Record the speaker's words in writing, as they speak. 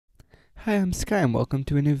Hi, I'm Skye and welcome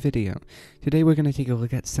to a new video. Today we're going to take a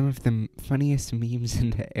look at some of the funniest memes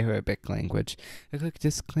in the Arabic language. A quick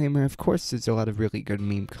disclaimer, of course there's a lot of really good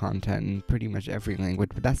meme content in pretty much every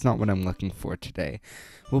language, but that's not what I'm looking for today.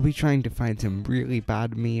 We'll be trying to find some really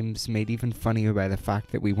bad memes, made even funnier by the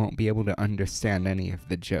fact that we won't be able to understand any of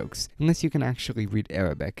the jokes, unless you can actually read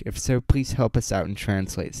Arabic. If so, please help us out and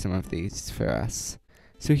translate some of these for us.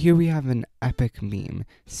 So here we have an epic meme,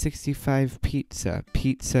 65 pizza,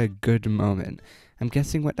 good moment. I'm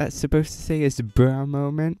guessing what that's supposed to say is bra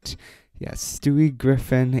moment. Yes, Stewie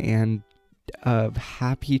Griffin and a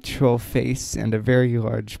happy troll face and a very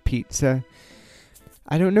large pizza.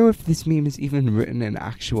 I don't know if this meme is even written in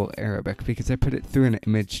actual Arabic because I put it through an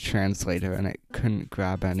image translator and it couldn't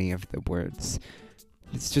grab any of the words.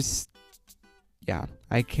 It's just, yeah,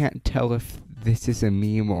 I can't tell if this is a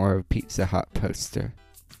meme or a Pizza Hut poster.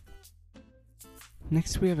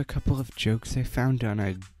 Next we have a couple of jokes I found on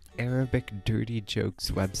a Arabic dirty jokes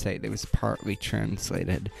website that was partly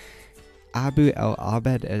translated. Abu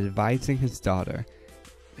El-Abed advising his daughter,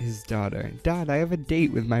 Dad, I have a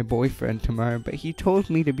date with my boyfriend tomorrow, but he told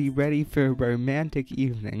me to be ready for a romantic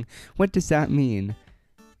evening. What does that mean?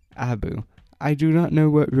 Abu, I do not know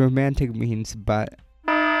what romantic means, but...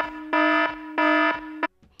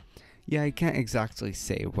 Yeah, I can't exactly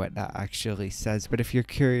say what that actually says, but if you're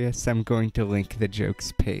curious, I'm going to link the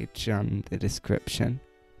jokes page on the description.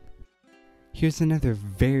 Here's another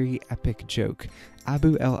very epic joke.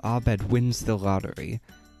 Abu El-Abed wins the lottery.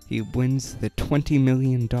 He wins the $20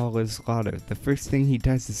 million lotto. The first thing he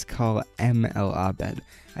does is call M. El-Abed.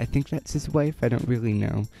 I think that's his wife, I don't really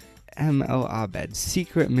know. M. El-Abed,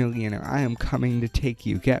 secret millionaire, I am coming to take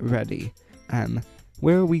you, get ready. M.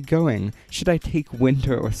 Where are we going? Should I take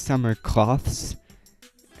winter or summer cloths?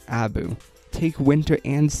 Abu, take winter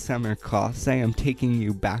and summer cloths. I am taking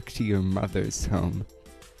you back to your mother's home.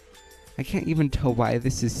 I can't even tell why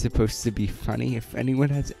this is supposed to be funny. If anyone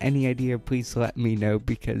has any idea, please let me know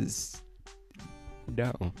because...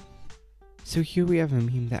 no. So here we have a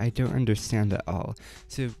meme that I don't understand at all.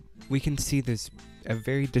 So we can see there's a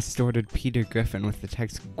very distorted Peter Griffin with the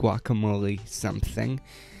text guacamole something.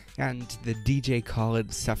 And the DJ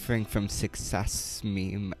Khaled suffering from success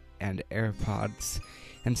meme and AirPods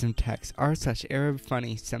and some text are such Arab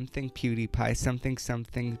funny something PewDiePie something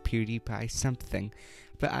PewDiePie something.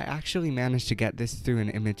 But I actually managed to get this through an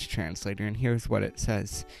image translator and here's what it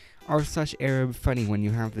says. Are such Arab funny when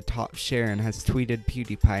you have the top share and has tweeted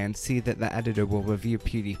PewDiePie and see that the editor will review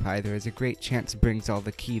PewDiePie, there is a great chance brings all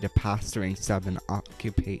the key to pastoring sub and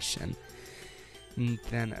occupation. And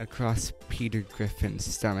then across Peter Griffin's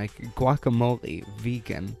stomach, guacamole,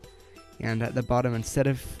 vegan. And at the bottom, instead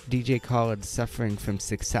of DJ Khaled suffering from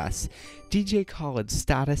success, DJ Khaled,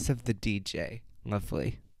 status of the DJ.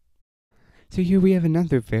 Lovely. So here we have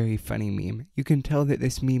another very funny meme. You can tell that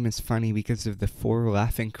this meme is funny because of the 4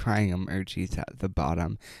 laughing crying emojis at the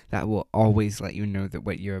bottom. That will always let you know that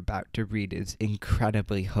what you're about to read is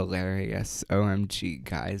incredibly hilarious. OMG,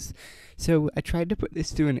 guys. So I tried to put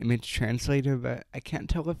this through an image translator, but I can't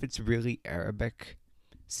tell if it's really Arabic.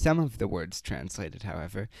 Some of the words translated,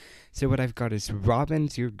 however. So what I've got is,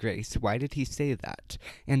 Robin's your grace, why did he say that?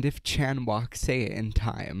 And if Chan walk, say it in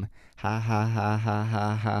time. Ha ha ha ha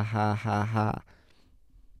ha ha ha ha ha.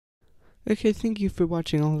 Okay, thank you for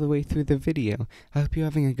watching all the way through the video. I hope you're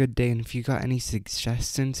having a good day, and if you got any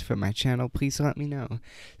suggestions for my channel, please let me know.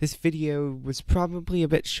 This video was probably a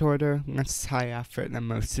bit shorter, less high effort than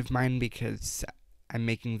most of mine because I'm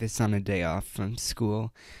making this on a day off from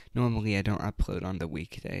school. Normally I don't upload on the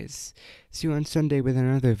weekdays. See you on Sunday with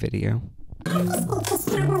another video.